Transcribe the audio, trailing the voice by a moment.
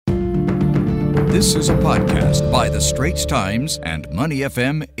This is a podcast by The Straits Times and Money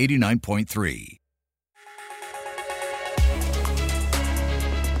FM 89.3.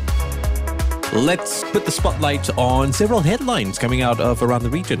 Let's put the spotlight on several headlines coming out of around the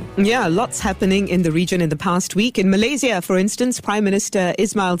region. Yeah, lots happening in the region in the past week. In Malaysia, for instance, Prime Minister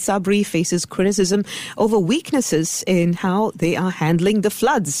Ismail Sabri faces criticism over weaknesses in how they are handling the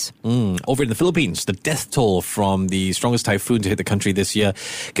floods. Over in the Philippines, the death toll from the strongest typhoon to hit the country this year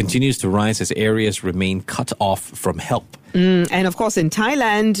continues to rise as areas remain cut off from help. And of course, in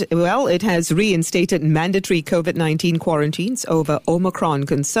Thailand, well, it has reinstated mandatory COVID-19 quarantines over Omicron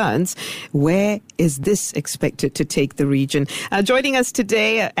concerns. Where is this expected to take the region? Joining us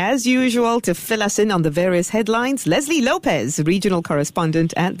today, as usual, to fill us in on the various headlines, Leslie Lopez, regional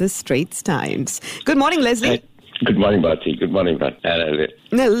correspondent at The Straits Times. Good morning, Leslie. Hi. Good morning, Bharti. Good morning, Bharti.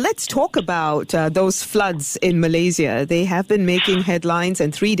 Now, let's talk about those floods in Malaysia. They have been making headlines,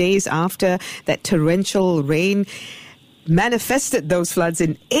 and 3 days after that torrential rain manifested those floods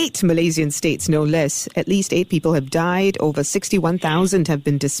in 8 Malaysian states, no less. At least 8 people have died. Over 61,000 have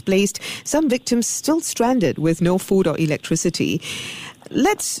been displaced. Some victims still stranded with no food or electricity.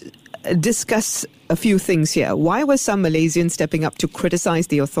 Let's discuss a few things here. Why were some Malaysians stepping up to criticize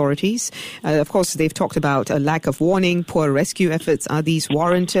the authorities? Of course, they've talked about a lack of warning, poor rescue efforts. Are these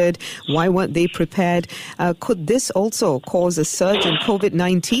warranted? Why weren't they prepared? Could this also cause a surge in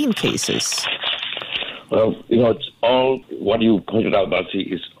COVID-19 cases? Well, it's all what you pointed out,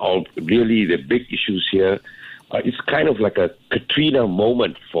 Bharti, is all really the big issues here. It's kind of like a Katrina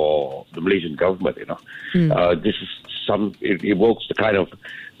moment for the Malaysian government, This is it evokes the kind of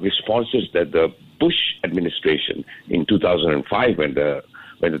responses that the Bush administration in 2005 when the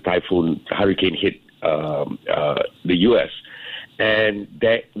hurricane hit the U.S. And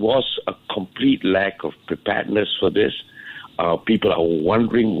there was a complete lack of preparedness for this. People are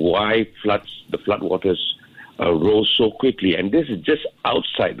wondering why the floodwaters rose so quickly. And this is just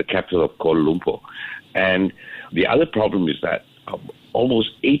outside the capital of Kuala Lumpur. And the other problem is that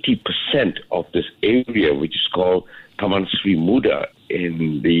almost 80% of this area, which is called Taman Sri Muda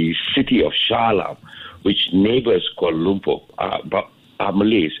in the city of Shah Alam, which neighbors Kuala Lumpur, are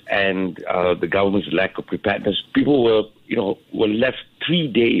Malays. And the government's lack of preparedness, people were left 3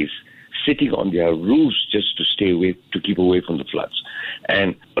 days sitting on their roofs just to keep away from the floods.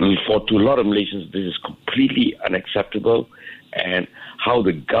 And to a lot of Malaysians, this is completely unacceptable. And how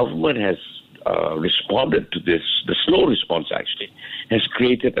the government has responded to this, the slow response actually, has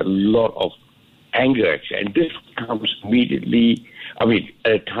created a lot of anger actually. And this comes immediately,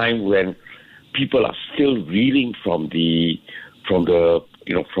 at a time when people are still reeling from the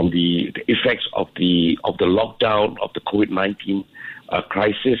effects of the lockdown, of the COVID-19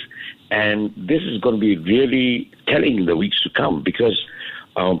 crisis. And this is going to be really telling in the weeks to come because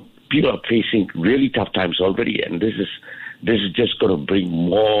people are facing really tough times already, and this is just going to bring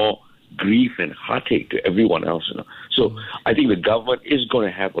more grief and heartache to everyone else. So I think the government is going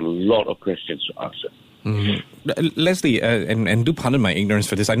to have a lot of questions to answer. Mm-hmm. Leslie, and do pardon my ignorance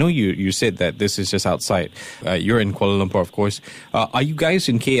for this. I know you said that this is just outside. You're in Kuala Lumpur, of course. Are you guys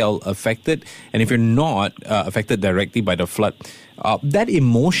in KL affected? And if you're not affected directly by the flood, that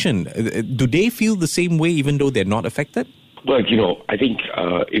emotion, do they feel the same way even though they're not affected? Well, I think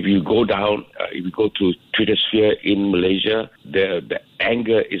if you go to Twitter sphere in Malaysia, the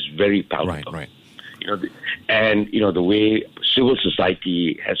anger is very palpable. Right. The way civil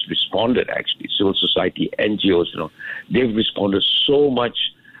society has responded, actually, civil society, NGOs, they've responded so much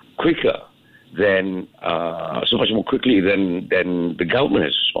quicker than, so much more quickly than the government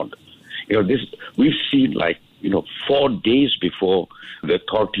has responded. We've seen 4 days before the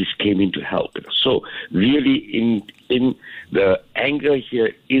authorities came in to help. So really in the anger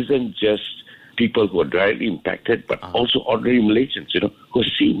here isn't just people who are directly impacted, but also ordinary Malaysians, who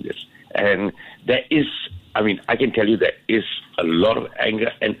are seeing this. And there is, I can tell you there is a lot of anger.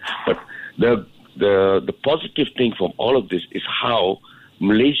 But the positive thing from all of this is how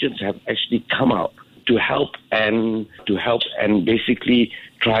Malaysians have actually come out to help and basically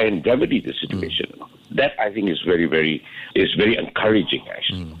try and remedy the situation. That I think is very, very encouraging.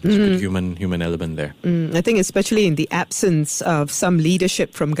 Actually, there's a good human element there. I think especially in the absence of some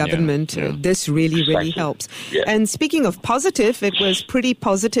leadership from government, this really helps. Yeah. And speaking of positive, it was pretty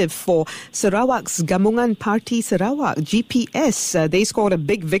positive for Sarawak's Gabungan Parti Sarawak (GPS). They scored a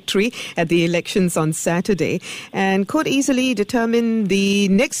big victory at the elections on Saturday and could easily determine the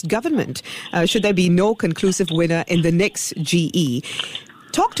next government. Should there be no conclusive winner in the next GE.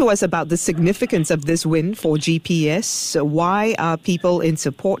 Talk to us about the significance of this win for GPS. Why are people in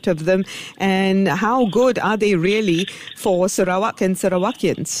support of them? And how good are they really for Sarawak and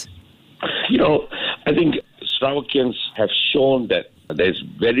Sarawakians? I think Slovakians have shown that there's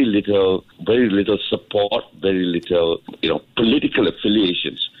very little support, very little, political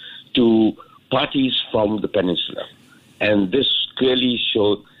affiliations to parties from the peninsula. And this clearly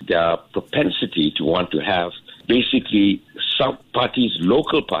showed their propensity to want to have basically some parties,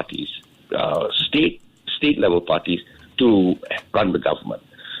 local parties, state-level parties to run the government.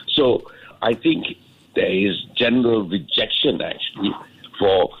 So I think there is general rejection, actually,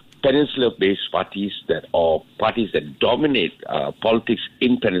 for peninsula-based parties parties that dominate politics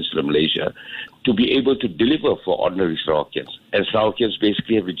in Peninsular Malaysia to be able to deliver for ordinary Slovakians. And Slovakians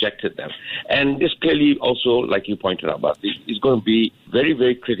basically have rejected them. And this clearly also, like you pointed out, is going to be very,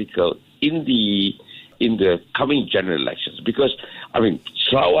 very critical in the coming general elections. Because,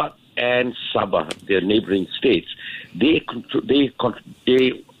 Sarawak and Sabah, their neighboring states, they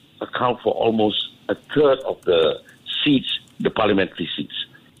account for almost a third of the seats, the parliamentary seats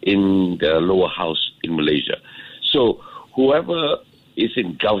in the lower house in Malaysia. So whoever is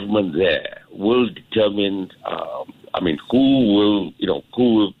in government there will determine, who will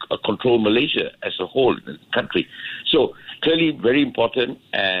control Malaysia as a whole in the country. So clearly very important,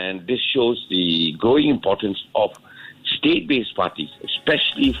 and this shows the growing importance of state-based parties,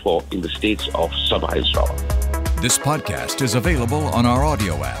 especially in the states of Sabah and Sarawak. This podcast is available on our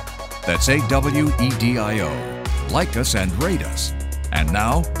audio app. That's AWEDIO. Like us and rate us. And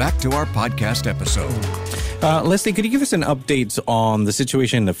now, back to our podcast episode. Leslie, could you give us an update on the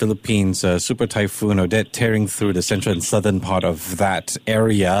situation in the Philippines, Super Typhoon Odette tearing through the central and southern part of that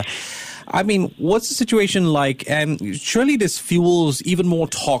area? What's the situation like? And surely this fuels even more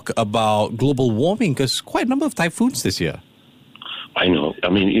talk about global warming, because quite a number of typhoons this year. I know.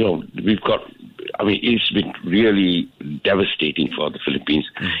 It's been really devastating for the Philippines.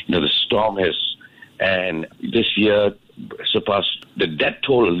 The storm and this year surpassed, the death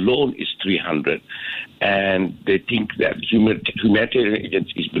toll alone is 300. And they think that humanitarian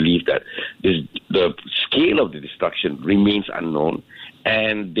agencies believe that the scale of the destruction remains unknown.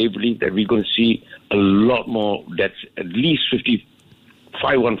 And they believe that we're going to see a lot more deaths, at least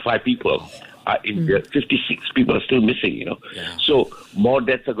 515 people. 56 people are still missing, Yeah. So more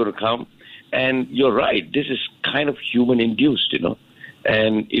deaths are going to come. And you're right, this is kind of human-induced,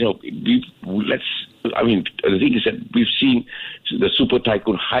 And, the thing is that we've seen the super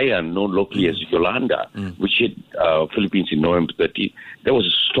typhoon Haiyan, known locally as Yolanda, which hit Philippines in November 13th. That was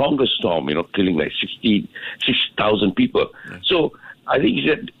a stronger storm, killing like 6,000 people. Yeah. So I think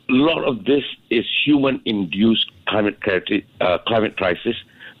that a lot of this is human-induced climate crisis,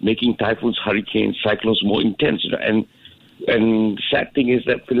 making typhoons, hurricanes, cyclones more intense. And the sad thing is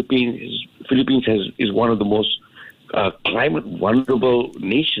that Philippines is one of the most climate vulnerable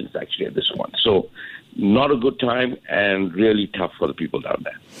nations actually at this point. So not a good time and really tough for the people down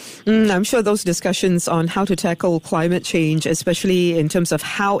there. I'm sure those discussions on how to tackle climate change, especially in terms of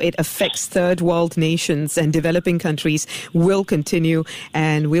how it affects third world nations and developing countries, will continue,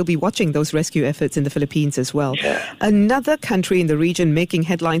 and we'll be watching those rescue efforts in the Philippines as well. Yeah. Another country in the region making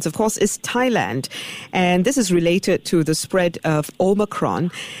headlines, of course, is Thailand, and this is related to the spread of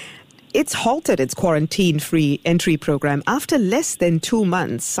Omicron. It's halted its quarantine-free entry program after less than 2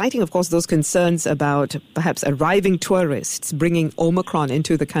 months, citing, of course, those concerns about perhaps arriving tourists bringing Omicron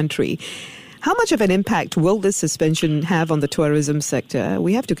into the country. How much of an impact will this suspension have on the tourism sector?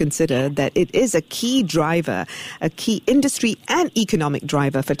 We have to consider that it is a key driver, a key industry and economic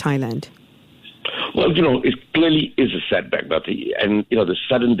driver for Thailand. Well, it clearly is a setback, Bati. And, the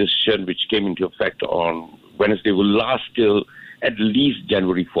sudden decision which came into effect on Wednesday will last till at least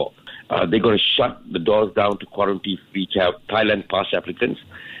January 4th. They're going to shut the doors down to quarantine-free Thailand pass applicants.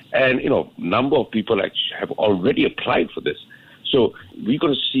 And, number of people actually have already applied for this. So we're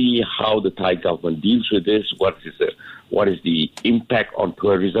going to see how the Thai government deals with this. What is the impact on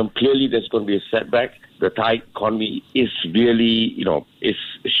tourism? Clearly, there's going to be a setback. The Thai economy is really, is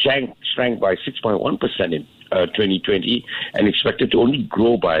shrank by 6.1% in 2020 and expected to only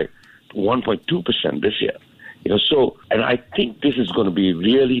grow by 1.2% this year. And I think this is going to be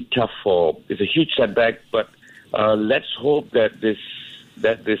really tough it's a huge setback, but let's hope that this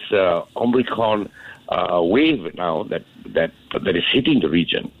Omicron wave now that is hitting the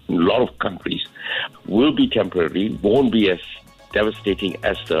region in a lot of countries will be temporary, won't be as devastating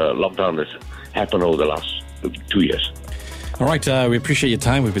as the lockdown has happened over the last 2 years. All right, we appreciate your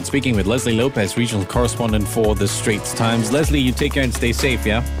time. We've been speaking with Leslie Lopez, regional correspondent for The Straits Times. Leslie, you take care and stay safe,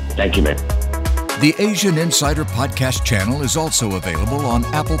 yeah? Thank you, man. The Asian Insider Podcast channel is also available on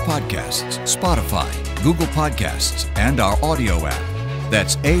Apple Podcasts, Spotify, Google Podcasts, and our audio app.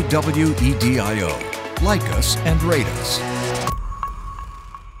 That's AWEDIO. Like us and rate us.